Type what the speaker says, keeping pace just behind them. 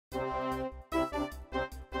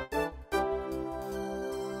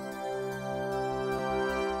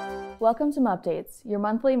Welcome to Mupdates, your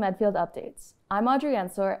monthly Medfield updates. I'm Audrey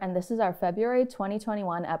Ensor, and this is our February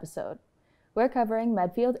 2021 episode. We're covering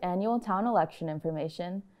Medfield Annual Town Election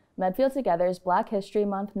information, Medfield Together's Black History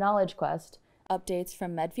Month Knowledge Quest, updates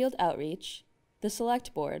from Medfield Outreach, the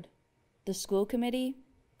Selectboard, the School Committee,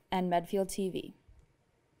 and Medfield TV.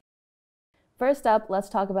 First up, let's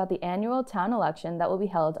talk about the annual town election that will be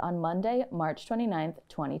held on Monday, March 29th,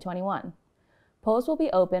 2021. Polls will be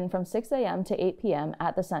open from 6 a.m. to 8 p.m.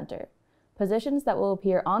 at the center. Positions that will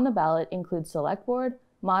appear on the ballot include Select Board,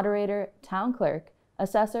 Moderator, Town Clerk,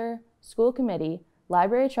 Assessor, School Committee,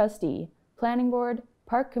 Library Trustee, Planning Board,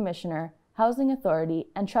 Park Commissioner, Housing Authority,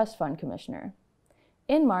 and Trust Fund Commissioner.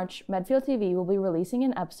 In March, Medfield TV will be releasing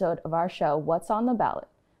an episode of our show What's on the Ballot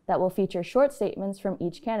that will feature short statements from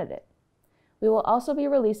each candidate. We will also be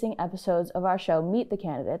releasing episodes of our show Meet the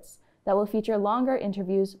Candidates that will feature longer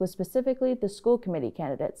interviews with specifically the school committee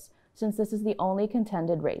candidates, since this is the only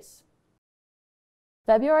contended race.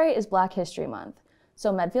 February is Black History Month,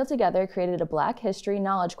 so Medfield Together created a Black History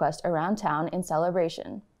Knowledge Quest around town in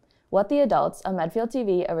celebration. What the Adults, a Medfield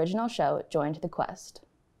TV original show, joined the quest.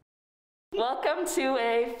 Welcome to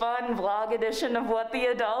a fun vlog edition of What the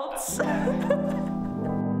Adults.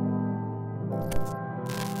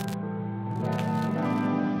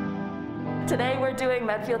 Today we're doing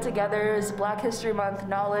Medfield Together's Black History Month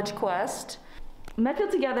Knowledge Quest.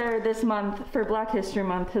 Medfield Together this month for Black History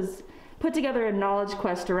Month has put together a knowledge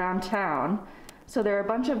quest around town. So there are a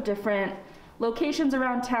bunch of different locations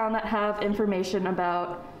around town that have information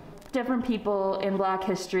about different people in Black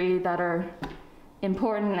history that are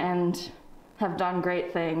important and have done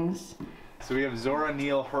great things. So we have Zora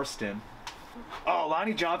Neale Hurston. Oh,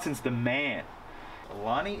 Lonnie Johnson's the man.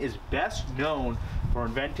 Lonnie is best known for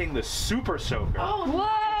inventing the Super Soaker. Oh,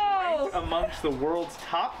 whoa! Ranked amongst the world's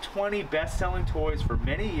top 20 best-selling toys for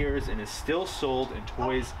many years and is still sold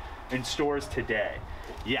in stores today.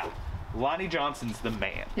 Yeah, Lonnie Johnson's the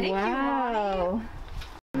man. Thank you, Lonnie.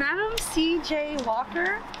 Madam C.J.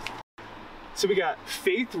 Walker. So we got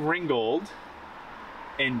Faith Ringgold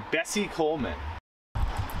and Bessie Coleman.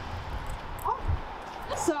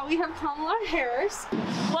 So we have Kamala Harris.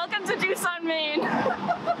 Welcome to Tucson, Maine.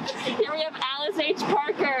 Here we have Alice H.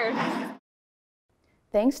 Parker.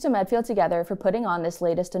 Thanks to Medfield Together for putting on this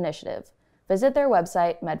latest initiative. Visit their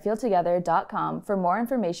website, medfieldtogether.com, for more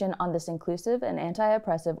information on this inclusive and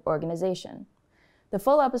anti-oppressive organization. The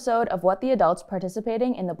full episode of What the Adults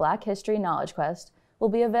participating in the Black History Knowledge Quest will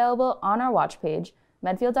be available on our watch page,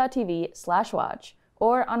 medfield.tv/watch,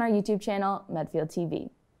 or on our YouTube channel, Medfield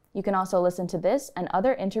TV. You can also listen to this and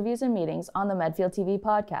other interviews and meetings on the Medfield TV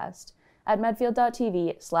podcast at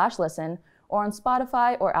medfield.tv/listen or on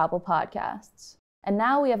Spotify or Apple Podcasts. And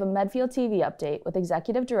now we have a Medfield TV update with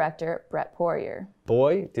Executive Director Brett Poirier.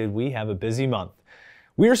 Boy, did we have a busy month.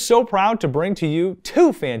 We are so proud to bring to you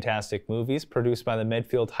two fantastic movies produced by the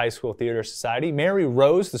Medfield High School Theater Society. Mary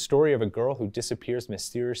Rose, the story of a girl who disappears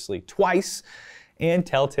mysteriously twice, and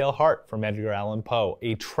Telltale Heart from Edgar Allan Poe,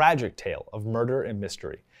 a tragic tale of murder and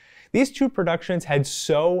mystery. These two productions had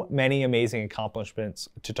so many amazing accomplishments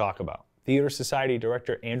to talk about. Theater Society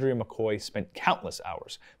Director Andrea McCoy spent countless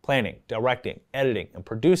hours planning, directing, editing, and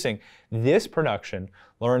producing this production,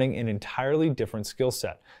 learning an entirely different skill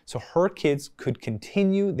set, so her kids could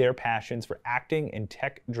continue their passions for acting and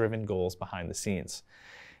tech-driven goals behind the scenes.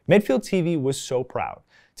 Medfield TV was so proud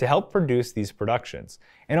to help produce these productions.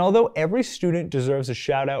 And although every student deserves a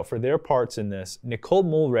shout out for their parts in this, Nicole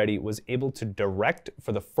Mulready was able to direct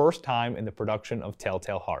for the first time in the production of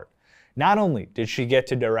Telltale Heart. Not only did she get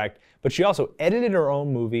to direct, but she also edited her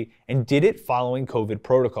own movie and did it following COVID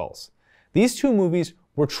protocols. These two movies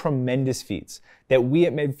were tremendous feats that we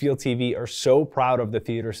at Medfield TV are so proud of the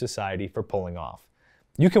Theater Society for pulling off.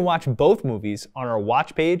 You can watch both movies on our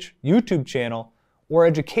watch page, YouTube channel, or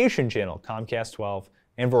education channel, Comcast 12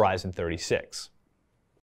 and Verizon 36.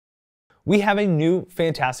 We have a new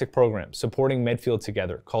fantastic program supporting Medfield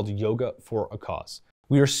Together called Yoga for a Cause.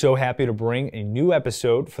 We are so happy to bring a new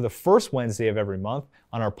episode for the first Wednesday of every month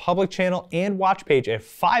on our public channel and watch page at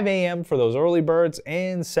 5 a.m. for those early birds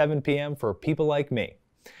and 7 p.m. for people like me.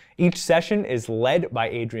 Each session is led by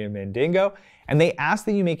Adrian Mandingo, and they ask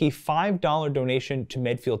that you make a $5 donation to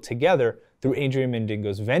Medfield Together through Adrian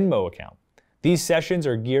Mandingo's Venmo account. These sessions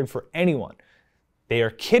are geared for anyone. They are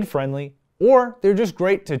kid-friendly, or they're just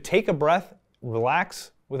great to take a breath,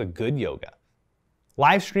 relax with a good yoga.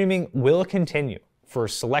 Live streaming will continue for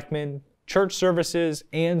selectmen, church services,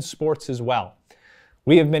 and sports as well.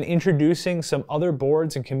 We have been introducing some other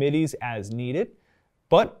boards and committees as needed,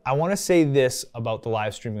 but I want to say this about the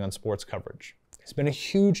live streaming on sports coverage. It's been a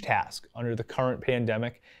huge task under the current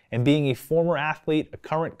pandemic, and being a former athlete, a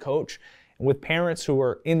current coach, and with parents who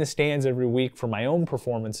are in the stands every week for my own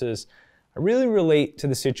performances, I really relate to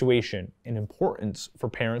the situation and importance for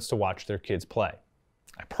parents to watch their kids play.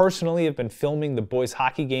 I personally have been filming the boys'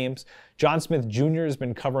 hockey games, John Smith Jr. has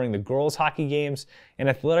been covering the girls' hockey games, and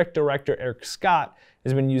athletic director Eric Scott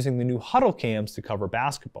has been using the new huddle cams to cover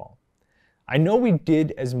basketball. I know we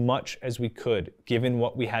did as much as we could given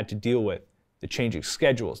what we had to deal with, the changing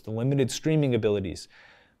schedules, the limited streaming abilities,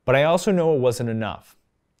 but I also know it wasn't enough.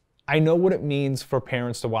 I know what it means for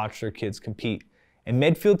parents to watch their kids compete, and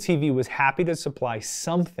Medfield TV was happy to supply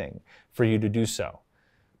something for you to do so.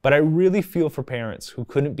 But I really feel for parents who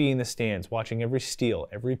couldn't be in the stands watching every steal,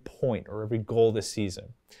 every point, or every goal this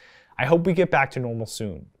season. I hope we get back to normal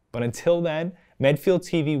soon, but until then, Medfield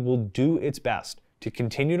TV will do its best to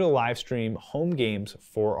continue to live stream home games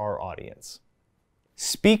for our audience.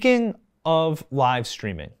 Speaking of live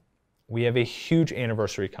streaming, we have a huge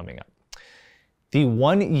anniversary coming up. The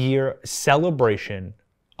 1-year celebration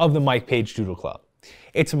of the Mike Page Doodle Club.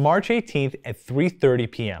 It's March 18th at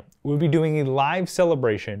 3:30 p.m. We'll be doing a live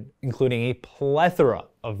celebration, including a plethora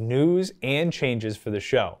of news and changes for the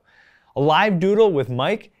show. A live doodle with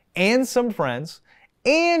Mike and some friends,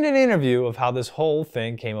 and an interview of how this whole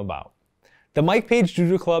thing came about. The Mike Page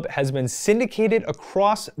Doodle Club has been syndicated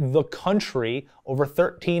across the country over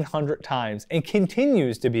 1,300 times and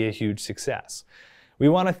continues to be a huge success. We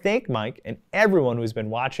want to thank Mike and everyone who's been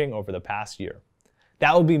watching over the past year.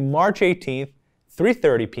 That will be March 18th,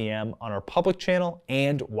 3:30 p.m. on our public channel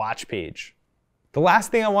and watch page. The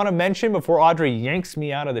last thing I want to mention before Audrey yanks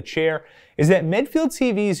me out of the chair is that Medfield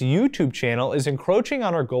TV's YouTube channel is encroaching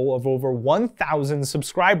on our goal of over 1,000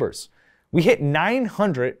 subscribers. We hit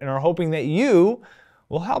 900 and are hoping that you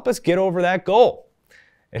will help us get over that goal.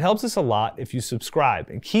 It helps us a lot if you subscribe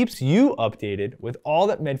and keeps you updated with all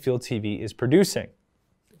that Medfield TV is producing.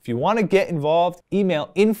 If you want to get involved,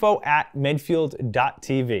 email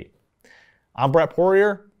info@medfield.tv. I'm Brett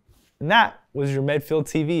Poirier, and that was your Medfield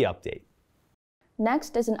TV update.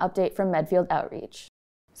 Next is an update from Medfield Outreach.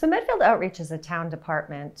 So Medfield Outreach is a town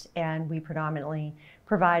department, and we predominantly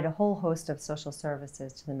provide a whole host of social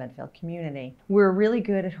services to the Medfield community. We're really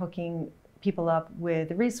good at hooking people up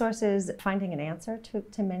with resources, finding an answer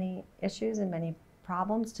to many issues and many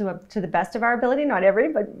problems to the best of our ability, not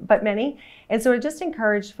every, but many. And so I just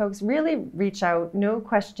encourage folks, really reach out. No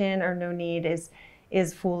question or no need is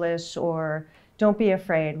foolish, or don't be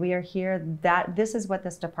afraid. We are here. This is what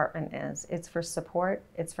this department is. It's for support,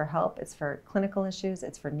 it's for help, it's for clinical issues,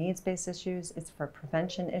 it's for needs-based issues, it's for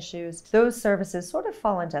prevention issues. Those services sort of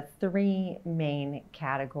fall into 3 main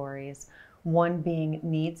categories. One being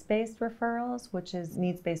needs-based referrals, which is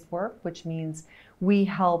needs-based work, which means we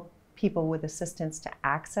help people with assistance to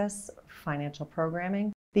access financial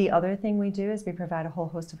programming. The other thing we do is we provide a whole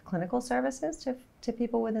host of clinical services to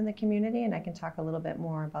people within the community, and I can talk a little bit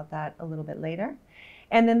more about that a little bit later.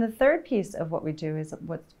 And then the third piece of what we do is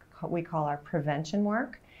what we call our prevention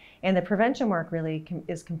work. And the prevention work really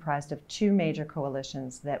is comprised of 2 major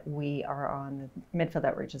coalitions that we are on. Medfield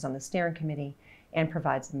Outreach is on the steering committee and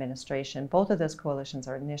provides administration. Both of those coalitions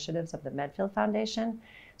are initiatives of the Medfield Foundation.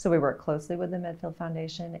 So we work closely with the Medfield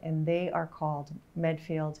Foundation, and they are called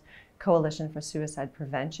Medfield Coalition for Suicide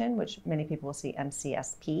Prevention, which many people will see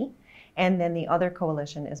MCSP. And then the other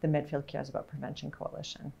coalition is the Medfield Cares About Prevention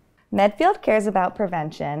Coalition. Medfield Cares About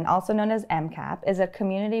Prevention, also known as MCAP, is a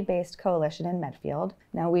community-based coalition in Medfield.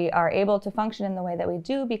 Now, we are able to function in the way that we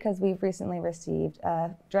do because we've recently received a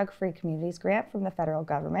Drug-Free Communities grant from the federal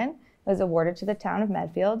government. It was awarded to the town of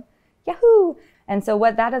Medfield. Yahoo! And so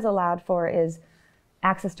what that has allowed for is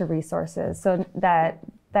access to resources. So that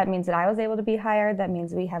means that I was able to be hired. That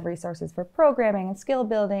means we have resources for programming and skill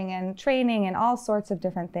building and training and all sorts of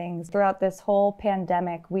different things. Throughout this whole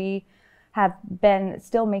pandemic, we have been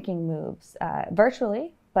still making moves,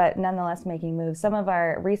 virtually, but nonetheless making moves. Some of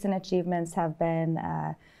our recent achievements have been,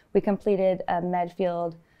 we completed a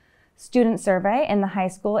Medfield student survey in the high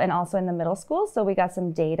school and also in the middle school. So we got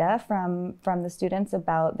some data from the students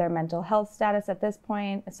about their mental health status at this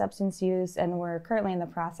point, substance use, and we're currently in the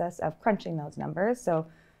process of crunching those numbers. So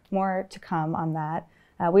more to come on that.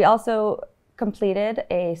 We also completed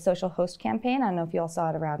a social host campaign. I don't know if you all saw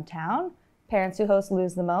it around town. Parents who host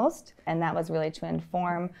lose the most. And that was really to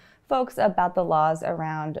inform folks about the laws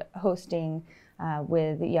around hosting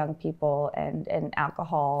with young people and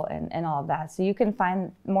alcohol and all of that. So you can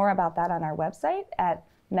find more about that on our website at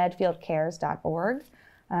medfieldcares.org.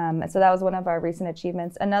 So that was one of our recent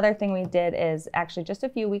achievements. Another thing we did is actually just a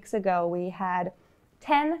few weeks ago, we had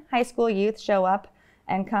 10 high school youth show up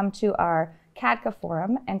and come to our CADCA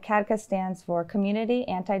Forum, and CADCA stands for Community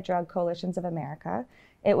Anti-Drug Coalitions of America.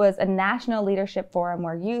 It was a national leadership forum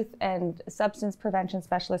where youth and substance prevention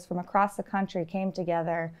specialists from across the country came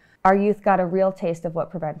together. Our youth got a real taste of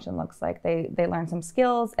what prevention looks like. They learned some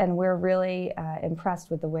skills, and we're really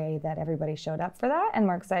impressed with the way that everybody showed up for that, and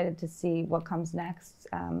we're excited to see what comes next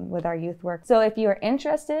with our youth work. So if you are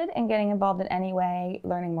interested in getting involved in any way,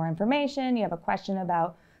 learning more information, you have a question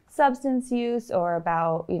about substance use or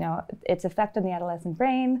about its effect on the adolescent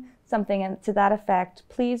brain, something to that effect,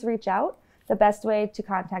 please reach out. The best way to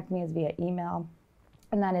contact me is via email,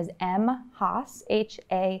 and that is mhaas,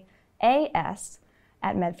 Haas,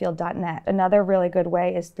 at medfield.net. Another really good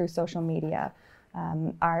way is through social media.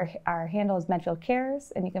 Our handle is Medfield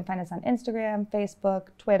Cares, and you can find us on Instagram, Facebook,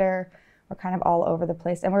 Twitter. We're kind of all over the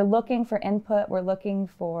place, and we're looking for input. We're looking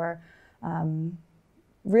for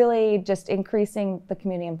really just increasing the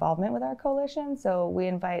community involvement with our coalition. So we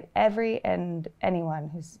invite every and anyone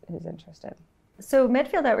who's interested. So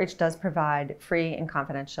Medfield Outreach does provide free and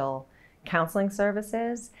confidential counseling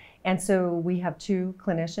services. And so we have two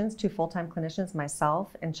full-time clinicians,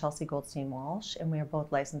 myself and Chelsea Goldstein-Walsh, and we are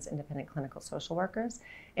both licensed independent clinical social workers.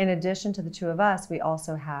 In addition to the two of us, we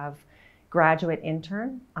also have graduate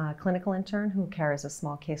intern, clinical intern, who carries a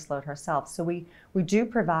small caseload herself. So we do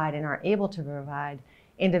provide and are able to provide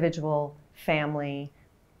individual, family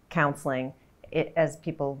counseling as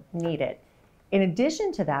people need it. In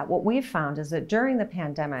addition to that, what we've found is that during the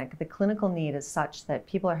pandemic, the clinical need is such that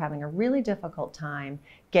people are having a really difficult time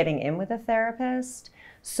getting in with a therapist.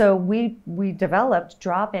 So we developed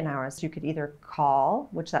drop-in hours. You could either call,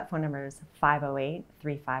 which that phone number is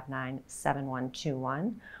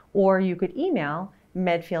 508-359-7121, or you could email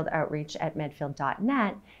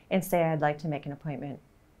medfieldoutreach@medfield.net and say, I'd like to make an appointment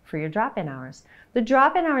for your drop-in hours. The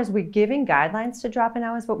drop-in hours, we're giving guidelines to drop-in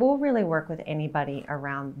hours, but we'll really work with anybody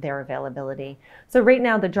around their availability. So right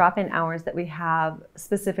now, the drop-in hours that we have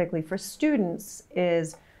specifically for students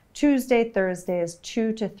is Tuesday, Thursdays,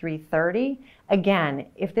 2 to 3:30. Again,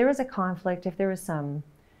 if there is a conflict, if there is some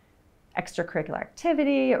extracurricular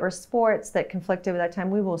activity or sports that conflicted with that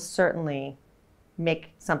time, we will certainly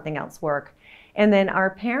make something else work. And then our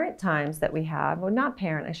parent times that we have, well, not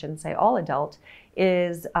parent, I shouldn't say, all adult,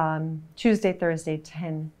 is Tuesday, Thursday,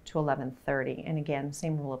 10 to 11:30. And again,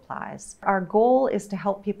 same rule applies. Our goal is to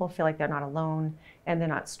help people feel like they're not alone and they're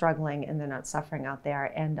not struggling and they're not suffering out there.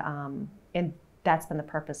 And that's been the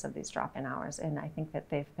purpose of these drop-in hours. And I think that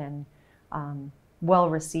they've been well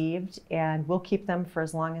received, and we'll keep them for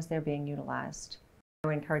as long as they're being utilized.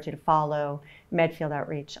 I encourage you to follow Medfield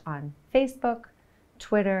Outreach on Facebook,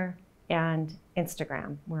 Twitter, and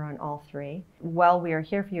Instagram. We're on all three. While we are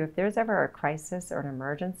here for you, if there's ever a crisis or an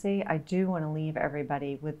emergency, I do want to leave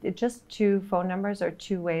everybody with just two phone numbers or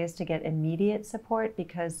two ways to get immediate support,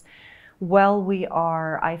 because while we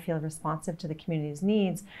are, I feel, responsive to the community's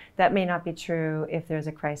needs, that may not be true if there's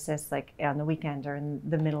a crisis like on the weekend or in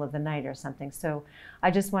the middle of the night or something. So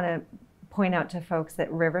I just want to point out to folks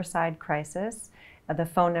that Riverside Crisis, the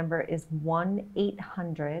phone number is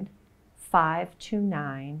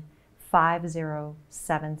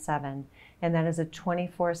 1-800-529-5077, and that is a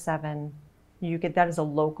 24/7. That is a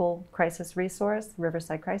local crisis resource,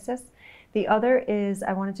 Riverside Crisis. The other is,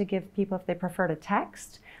 I wanted to give people, if they prefer to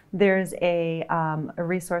text, there's a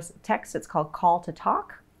resource text. It's called Call to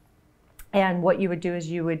Talk, and what you would do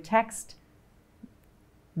is you would text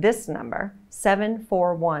this number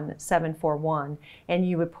 741-741, and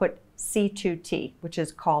you would put C2T, which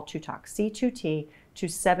is Call to Talk, C2T to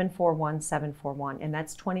 741-741, and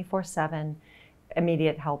that's 24/7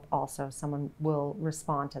 immediate help. Also, someone will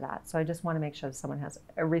respond to that. So I just want to make sure that someone has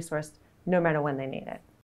a resource no matter when they need it.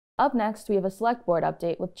 Up next, we have a select board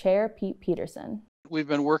update with Chair Pete Peterson. We've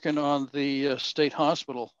been working on the state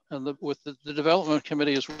hospital, and the development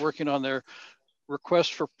committee is working on their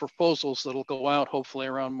request for proposals that'll go out hopefully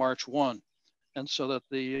around March 1. And so that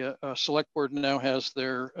the select board now has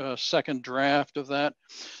their second draft of that.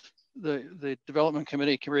 The development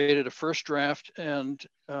committee created a first draft and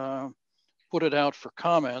put it out for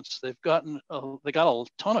comments. They got a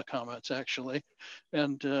ton of comments actually,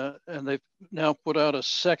 and they've now put out a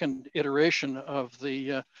second iteration of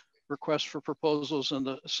the request for proposals, and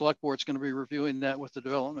the select board's going to be reviewing that with the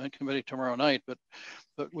development committee tomorrow night. But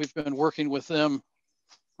we've been working with them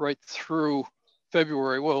right through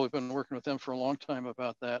February. Well, we've been working with them for a long time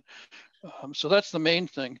about that. So that's the main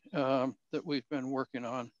thing that we've been working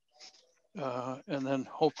on. And then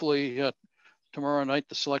hopefully tomorrow night,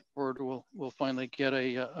 the select board will finally get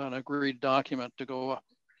an agreed document to go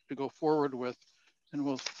forward with, and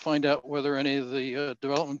we'll find out whether any of the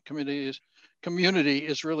development committees community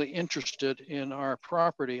is really interested in our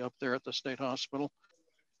property up there at the state hospital.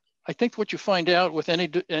 I think what you find out with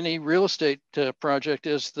any real estate project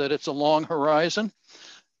is that it's a long horizon.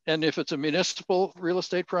 And if it's a municipal real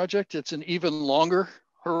estate project, it's an even longer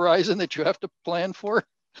horizon that you have to plan for.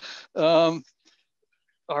 Our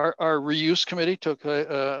reuse committee took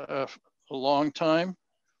a long time,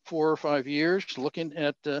 4 or 5 years, looking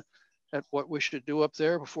at what we should do up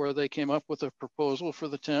there before they came up with a proposal for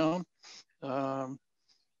the town. And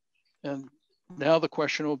now the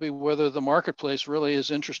question will be whether the marketplace really is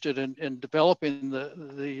interested in developing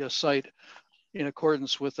the site in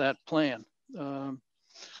accordance with that plan.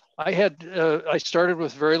 I started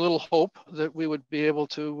with very little hope that we would be able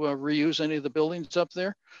to reuse any of the buildings up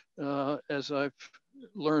there. As I've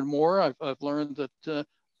learned more, I've learned that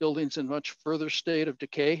buildings in much further state of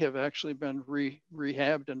decay have actually been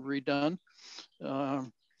rehabbed and redone.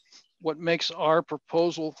 What makes our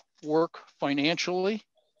proposal work financially,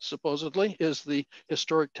 supposedly, is the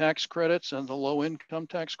historic tax credits and the low income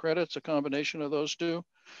tax credits, a combination of those two.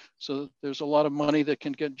 So there's a lot of money that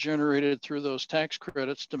can get generated through those tax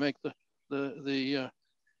credits to make the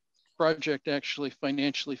project actually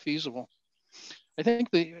financially feasible. I think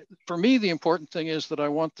for me, the important thing is that I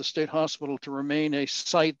want the state hospital to remain a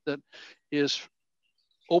site that is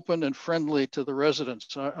open and friendly to the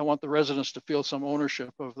residents. I want the residents to feel some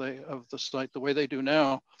ownership of the site the way they do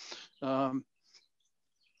now, and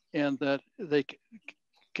that they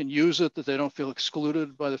can use it, that they don't feel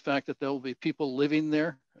excluded by the fact that there will be people living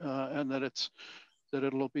there, and that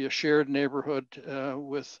it'll be a shared neighborhood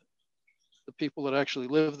with the people that actually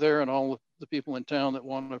live there and all the people in town that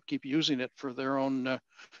want to keep using it for their own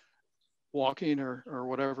walking or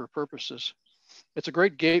whatever purposes. It's a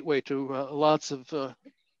great gateway to lots of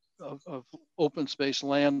open space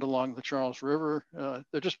land along the Charles River.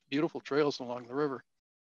 They're just beautiful trails along the river.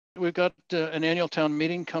 We've got an annual town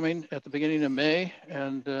meeting coming at the beginning of May,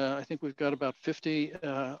 and I think we've got about 50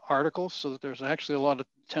 articles, so that there's actually a lot of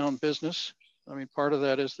town business. I mean, part of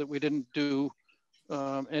that is that we didn't do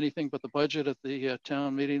anything but the budget at the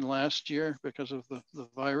town meeting last year because of the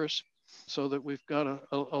virus, so that we've got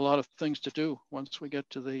a lot of things to do once we get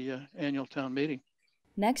to the annual town meeting.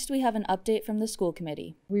 Next, we have an update from the school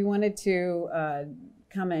committee. We wanted to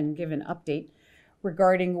come and give an update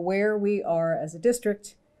regarding where we are as a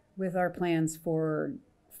district with our plans for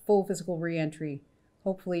full physical reentry,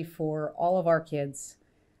 hopefully for all of our kids.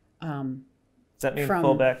 Does that mean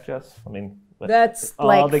full back, Jess? I mean, that's all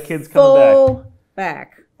like the kids coming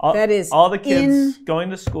back. All, that is all the kids going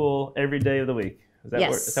to school every day of the week. Is that,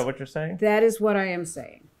 yes. Is that what you're saying? That is what I am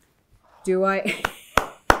saying. Do I?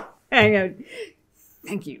 I know.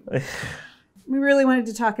 Thank you. We really wanted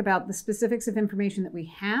to talk about the specifics of information that we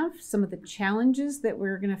have, some of the challenges that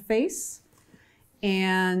we're going to face,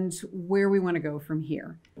 and where we want to go from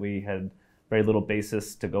here. We had very little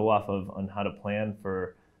basis to go off of on how to plan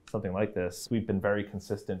for something like this. We've been very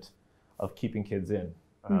consistent of keeping kids in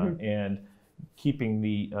and keeping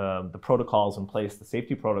the protocols in place. The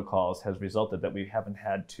safety protocols has resulted that we haven't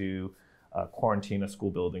had to quarantine a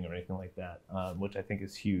school building or anything like that, which I think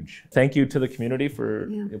is huge. Thank you to the community for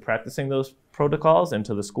practicing those protocols, and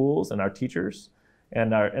to the schools and our teachers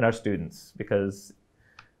and our students, because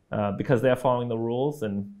they're following the rules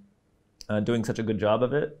and doing such a good job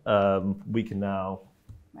of it. We can now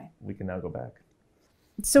go back.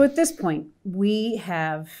 So at this point, we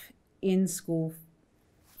have in school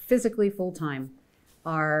physically full-time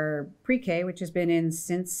our pre-K, which has been in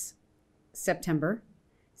since September,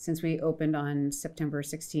 since we opened on September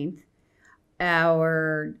 16th.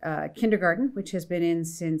 Our kindergarten, which has been in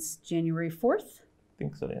since January 4th. I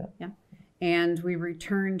think so, yeah. Yeah. And we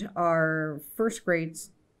returned our first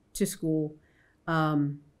grades to school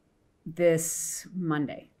this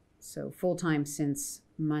Monday. So full-time since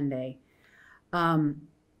Monday.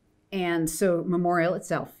 And so Memorial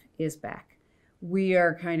itself is back. We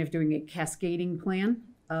are kind of doing a cascading plan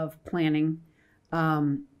of planning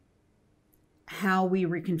how we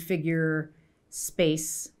reconfigure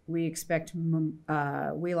space. We expect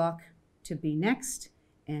Wheelock to be next,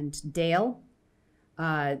 and Dale.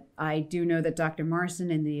 I do know that Dr. Marson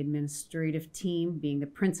and the administrative team, being the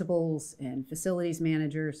principals and facilities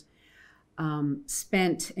managers,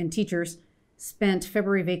 and teachers, spent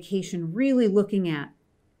February vacation really looking at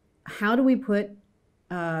how do we put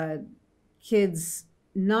kids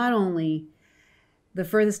not only the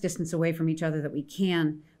furthest distance away from each other that we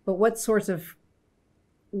can, but what sorts of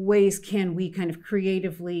ways can we kind of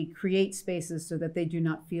creatively create spaces so that they do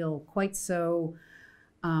not feel quite so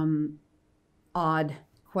odd,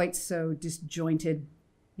 quite so disjointed.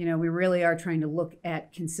 You know, we really are trying to look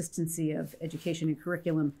at consistency of education and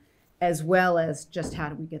curriculum as well as just how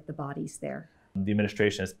do we get the bodies there. The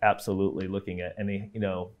administration is absolutely looking at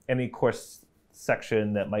any course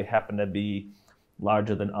section that might happen to be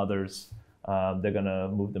larger than others. They're going to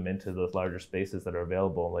move them into those larger spaces that are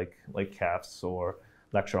available, like CAFs or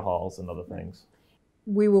lecture halls and other things.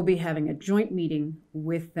 We will be having a joint meeting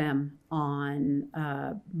with them on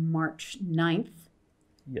March 9th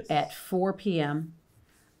at 4 p.m.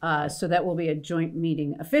 So that will be a joint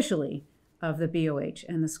meeting officially of the BOH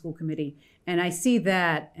and the school committee. And I see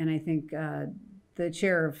that, and I think the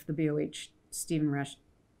chair of the BOH, Stephen Rush,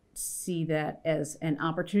 see that as an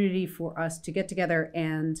opportunity for us to get together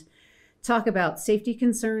and talk about safety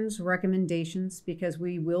concerns, recommendations, because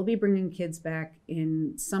we will be bringing kids back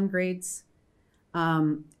in some grades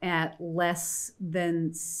at less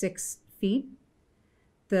than 6 feet.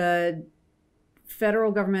 The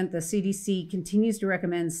federal government, the CDC, continues to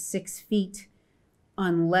recommend 6 feet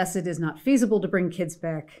unless it is not feasible to bring kids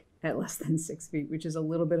back at less than 6 feet, which is a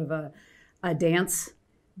little bit of a dance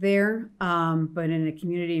there. But in a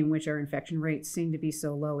community in which our infection rates seem to be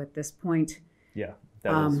so low at this point, yeah,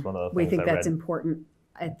 that is one of the things we think I that's read. important.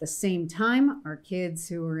 At the same time, our kids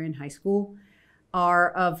who are in high school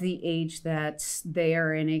are of the age that they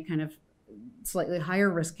are in a kind of slightly higher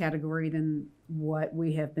risk category than what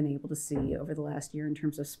we have been able to see over the last year in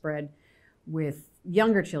terms of spread with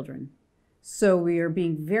younger children. So we are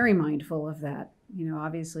being very mindful of that.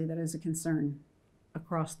 Obviously that is a concern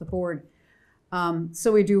across the board.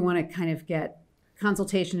 So we do want to kind of get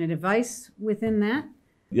consultation and advice within that.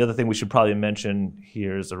 The other thing we should probably mention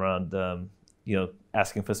here is around,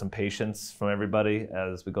 asking for some patience from everybody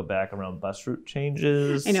as we go back around bus route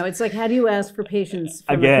changes. I know, it's like, how do you ask for patience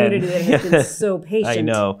from Again, a community that has been so patient? I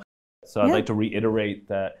know. So I'd like to reiterate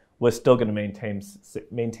that we're still going to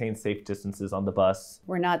maintain safe distances on the bus.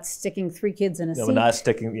 We're not sticking 3 kids in a seat. We're not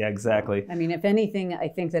sticking, yeah, exactly. I mean, if anything, I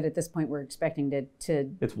think that at this point we're expecting to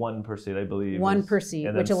It's 1 per seat, I believe. 1 per seat,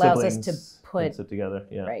 and which then allows us to siblings put can sit together.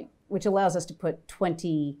 Yeah. right, which allows us to put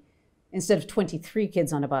 20 instead of 23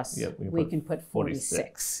 kids on a bus. Yeah, we can put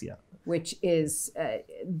 46. Yeah. Which is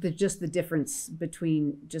just the difference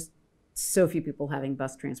between just so few people having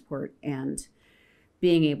bus transport and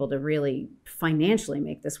being able to really financially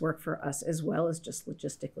make this work for us, as well as just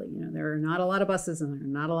logistically. There are not a lot of buses and there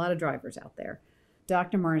are not a lot of drivers out there.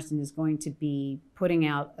 Dr. Marsden is going to be putting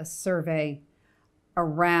out a survey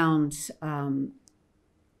around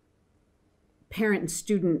parent and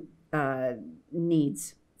student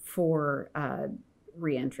needs for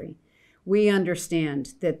reentry. We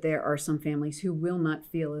understand that there are some families who will not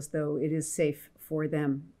feel as though it is safe for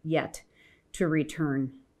them yet to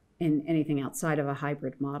return in anything outside of a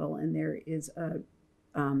hybrid model, and there is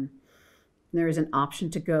an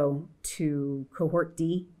option to go to cohort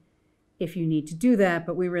D if you need to do that.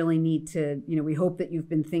 But we really need to, we hope that you've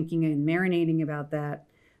been thinking and marinating about that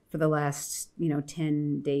for the last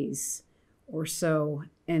 10 days or so,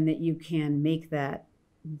 and that you can make that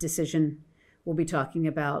decision. We'll be talking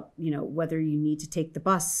about whether you need to take the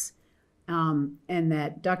bus, and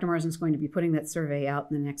that Dr. Marsden's going to be putting that survey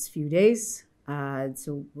out in the next few days.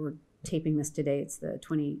 So we're taping this today. It's the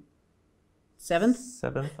 27th?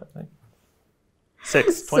 7th, I think.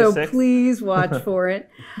 6th, 26th. So please watch for it.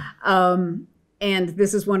 And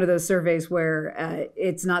this is one of those surveys where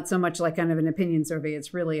it's not so much like kind of an opinion survey.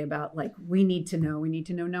 It's really about we need to know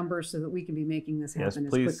numbers so that we can be making this happen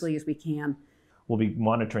as quickly as we can. We'll be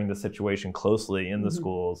monitoring the situation closely in the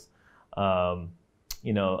schools, about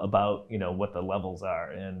what the levels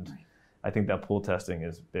are. And right. I think that pool testing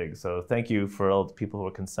is big. So thank you for all the people who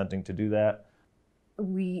are consenting to do that.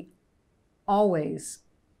 We always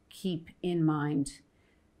keep in mind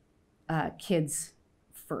kids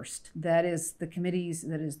first. That is the committees,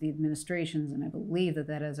 that is the administrations, and I believe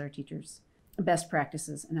that is our teachers' best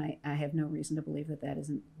practices. And I have no reason to believe that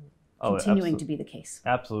isn't continuing to be the case.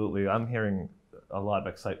 Absolutely. I'm hearing a lot of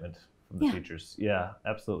excitement from the teachers. Yeah,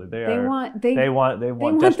 absolutely. They want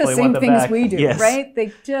the same things we do, yes. right?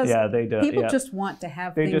 They just they do. People just want to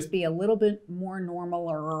have things be a little bit more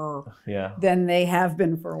normal than they have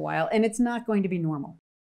been for a while, and it's not going to be normal.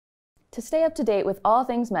 To stay up to date with all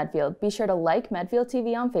things Medfield, be sure to like Medfield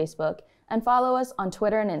TV on Facebook and follow us on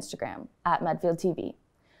Twitter and Instagram @Medfield TV.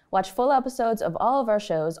 Watch full episodes of all of our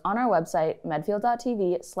shows on our website,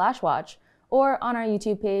 medfield.tv/watch, or on our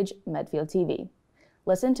YouTube page, Medfield TV.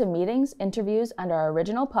 Listen to meetings, interviews, and our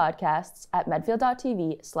original podcasts at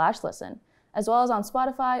medfield.tv/listen, as well as on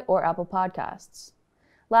Spotify or Apple Podcasts.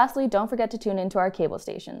 Lastly, don't forget to tune into our cable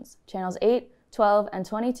stations, channels 8, 12, and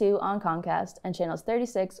 22 on Comcast, and channels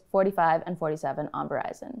 36, 45, and 47 on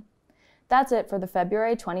Verizon. That's it for the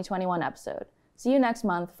February 2021 episode. See you next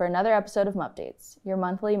month for another episode of Mupdates, your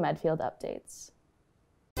monthly Medfield updates.